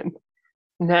 here it is.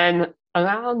 Then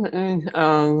around the age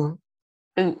of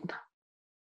 8,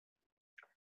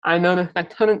 I noticed I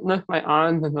couldn't lift my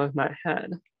arms above my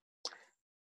head.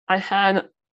 I had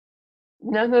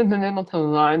never been able to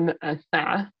run as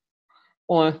fast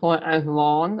or for as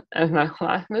long as my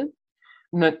classmates,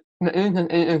 but the age of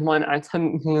 8 is when I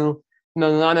couldn't do the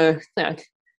runner set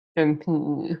in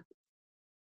PE.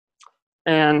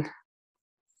 And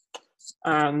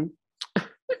so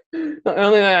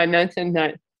earlier I mentioned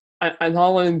that I've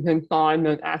always been fond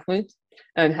of athletes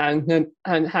and had good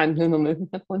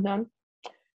relationships with them.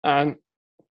 And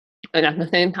at the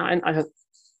same time, I have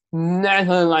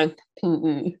never liked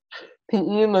PE.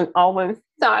 PE was always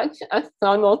such a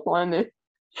struggle for me.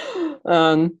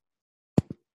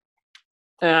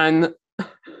 And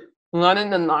running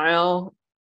the mile,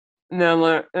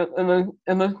 it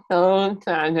was so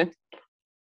tragic.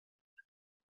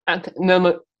 At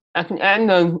the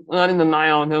end of running the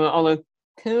mile, there were only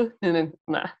 2 students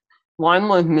left. One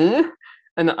was me,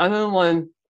 and the other was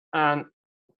a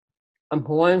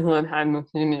boy who had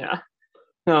leukemia.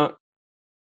 So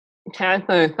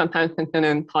cancer is sometimes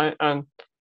considered part of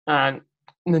the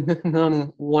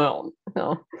disability world.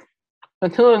 So the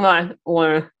 2 of us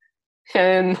were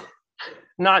sharing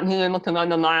not being able to run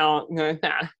the mile very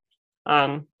fast.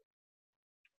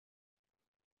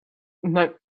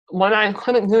 But when I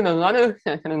couldn't do the runner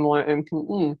set anymore in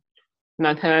PE,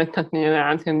 my parents took me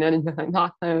around to many different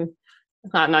doctors,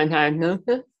 got my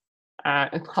diagnosis.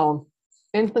 It's called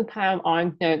infantile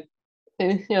onset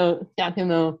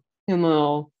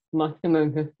facioscapulohumeral muscular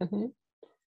dystrophy.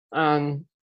 And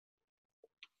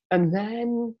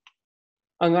then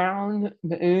around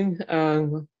the age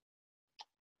of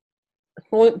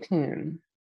 14,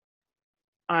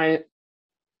 I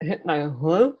hit my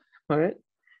growth spurt.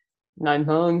 My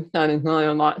bones started growing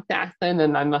a lot faster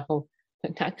than my muscles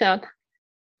could catch up.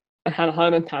 I had a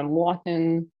harder time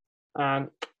walking. For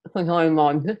going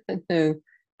long distances,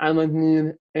 I would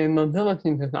need a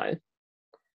mobility device.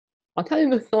 I'll tell you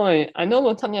the story. I know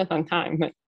we're coming up on time,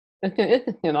 but if you're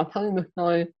interested, I'll tell you the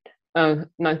story of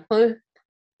my first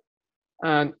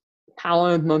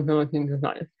powered mobility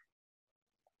device.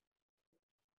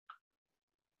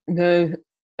 There's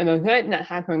an event that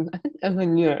happens, I think, every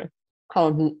year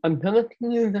called the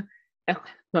Abilities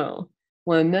Expo,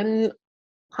 where many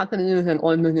companies and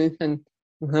organizations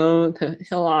go to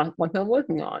show off what they're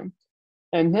working on.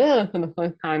 And there, for the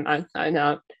first time, I tried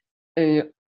out a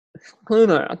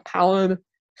scooter, a powered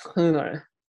scooter.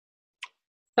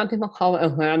 Some people call it a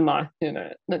grandma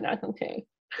scooter, but that's okay.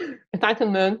 If I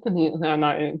can learn to be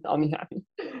grandma age, I'll be happy.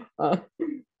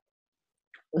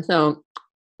 So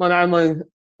when I was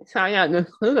trying out this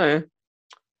scooter,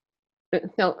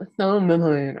 it felt so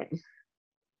liberating.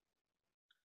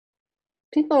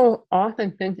 People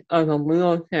often think of a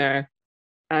wheelchair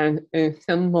as a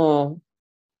symbol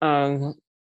of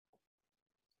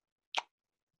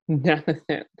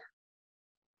deficit.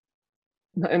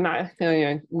 But in my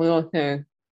experience, wheelchairs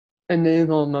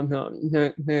enable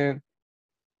mobility.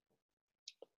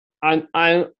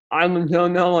 I would go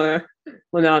nowhere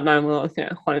without my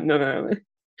wheelchair, quite literally.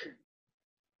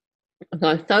 So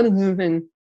I started using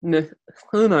this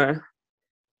scooter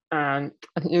at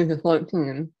the age of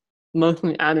 14,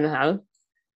 mostly out of the house.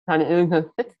 At the age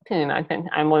of 16, I think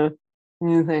I was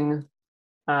using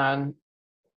a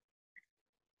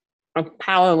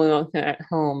power wheelchair at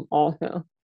home also.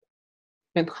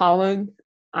 In college,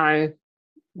 I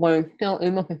was still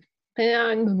able to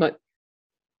stand, but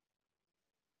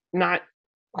not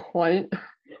quite.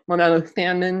 When I was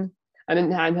standing, I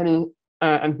didn't have any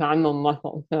abdominal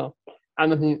muscle, so I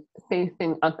would be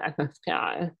facing up at the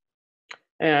sky.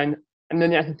 And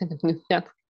then I could take a few steps,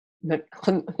 but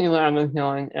couldn't see where I was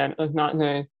going, and it was not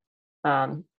very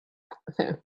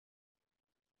safe.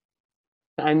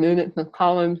 I made it to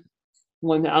college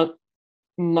without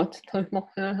much personal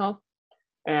care help,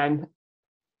 and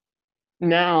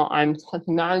now I'm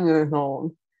 29 years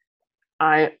old.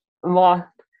 I lost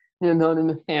the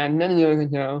ability to stand many years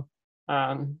ago.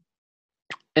 And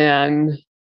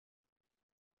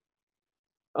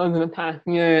over the past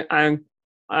year, I've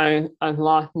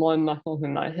lost more muscles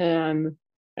in my hand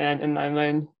and in my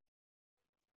legs.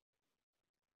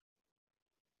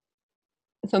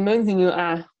 So maybe you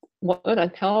ask, what would I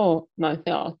tell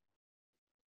myself?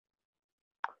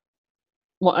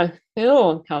 What I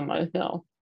still tell myself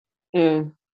is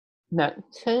that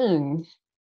change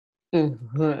is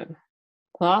good,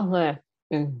 progress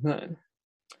is good,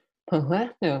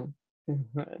 progressive is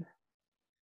good.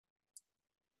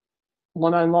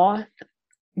 When I lost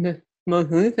this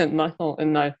most recent muscle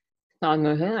in my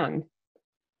stronger hand,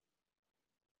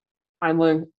 I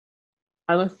was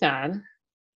sad.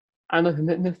 I was a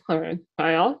bit discouraged, but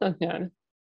I also said,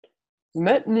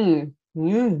 let me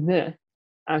use this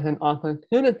as an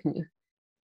opportunity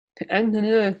to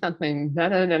engineer something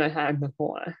better than I had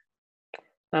before.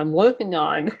 I'm working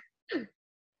on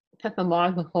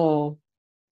technological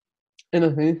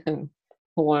innovation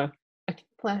for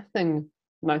expressing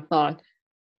my thoughts,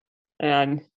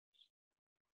 and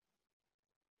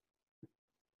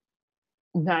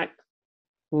that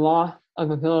loss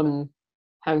of ability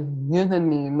has given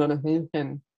me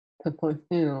motivation to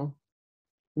pursue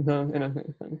those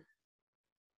innovations.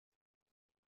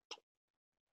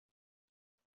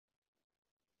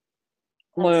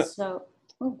 That's so.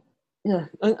 Oh. Yeah,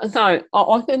 sorry.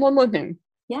 I'll say one more thing.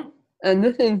 Yeah. And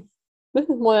this is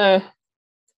where,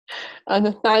 as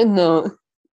a side note,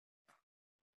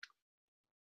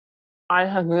 I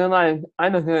have realized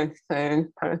I'm a very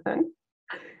strange person.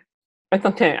 It's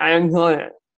okay. I enjoy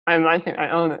it. I like it. I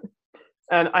own it.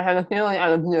 And I had a feeling I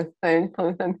would be a strange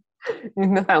person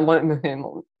even if I wasn't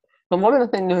disabled. But one of the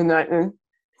things that is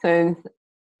strange,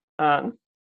 and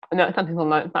that some people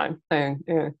might find strange,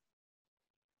 is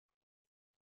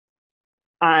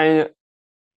I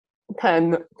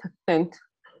tend to think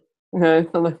very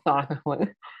philosophically.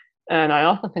 And I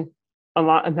also think a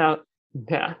lot about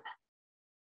death.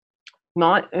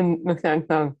 Not in the sense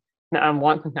of that I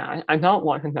want to die. I don't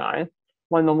want to die.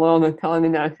 When the world is telling me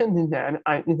that I should be dead,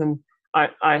 I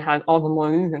had all the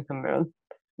more reason to live.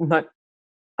 But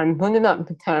I'm bringing up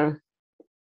because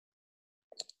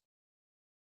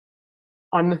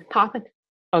on the topic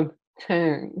of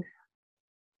change,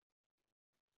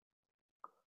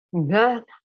 death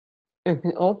is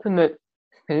the ultimate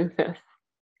stasis.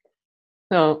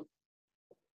 So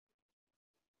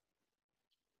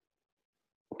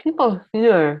people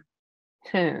fear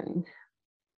change.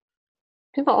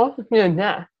 People also fear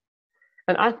death.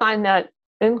 And I find that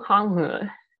incongruous.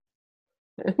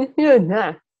 If you fear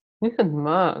death, you should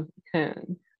love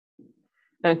change.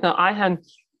 And so I had,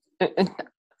 it's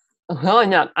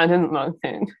growing up, I didn't love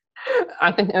change.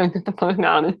 I think it was just a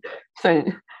personality trait.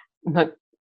 But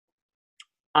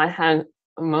I had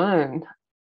learned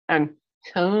and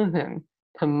chosen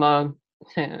to love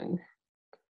change,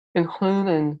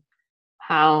 including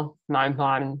how my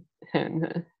body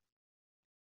changes.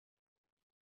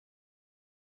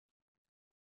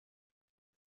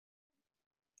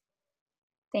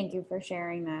 Thank you for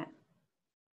sharing that.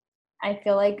 I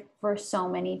feel like for so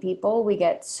many people, we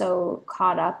get so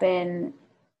caught up in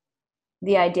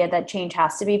the idea that change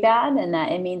has to be bad and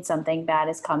that it means something bad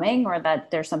is coming or that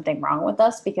there's something wrong with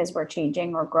us because we're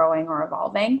changing or growing or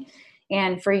evolving.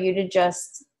 And for you to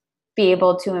just be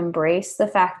able to embrace the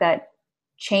fact that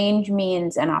change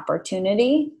means an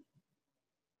opportunity,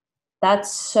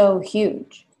 that's so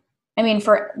huge. I mean,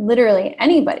 for literally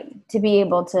anybody to be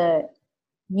able to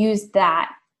use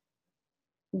that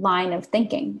line of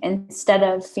thinking instead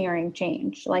of fearing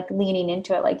change, like leaning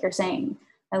into it, like you're saying.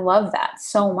 I love that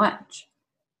so much.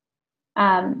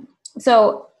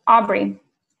 So Aubrey,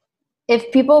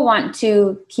 if people want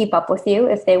to keep up with you,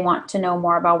 if they want to know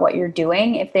more about what you're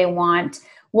doing, if they want,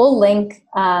 we'll link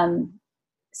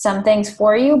some things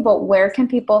for you, but where can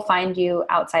people find you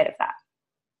outside of that?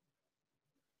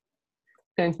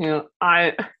 Thank you.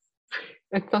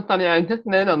 It's so funny, I just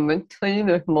made a Linktree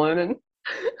this morning.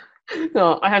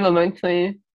 So I have a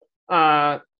Linktree,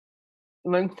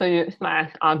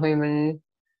 Linktree / Aubrey Lee,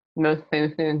 no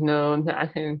spaces, no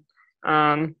dashes.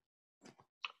 And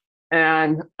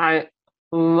I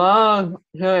love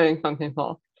hearing from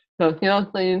people. So feel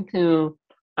free to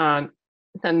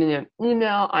send me an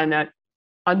email. I'm at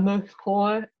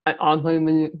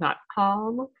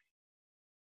 _@audreylee.com.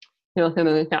 Feel free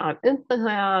to reach out on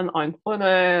Instagram, on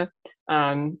Twitter,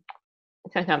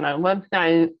 check out my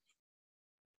website.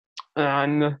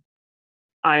 And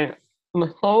I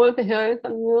look forward to hearing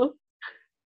from you.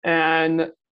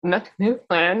 And let's be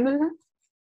friends.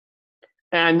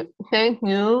 And thank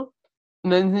you,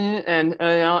 Lindsay and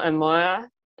Ariel and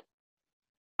Laura.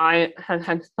 I have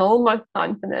had so much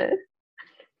fun today.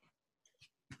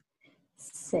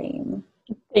 Same.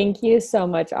 Thank you so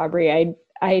much, Aubrey.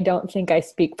 I don't think I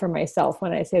speak for myself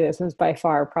when I say this was by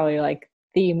far probably like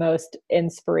the most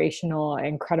inspirational,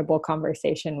 incredible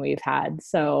conversation we've had.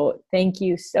 So thank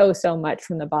you so, so much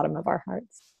from the bottom of our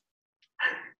hearts.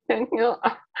 Thank you.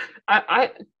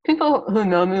 I people who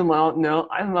know me well know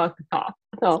I love to talk.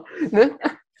 So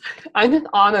I'm just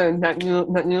honored that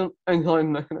you enjoyed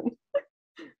listening.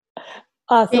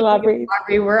 Awesome, Aubrey.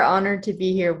 Aubrey. We're honored to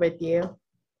be here with you.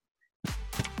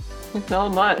 Thank you so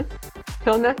much.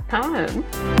 Till next time.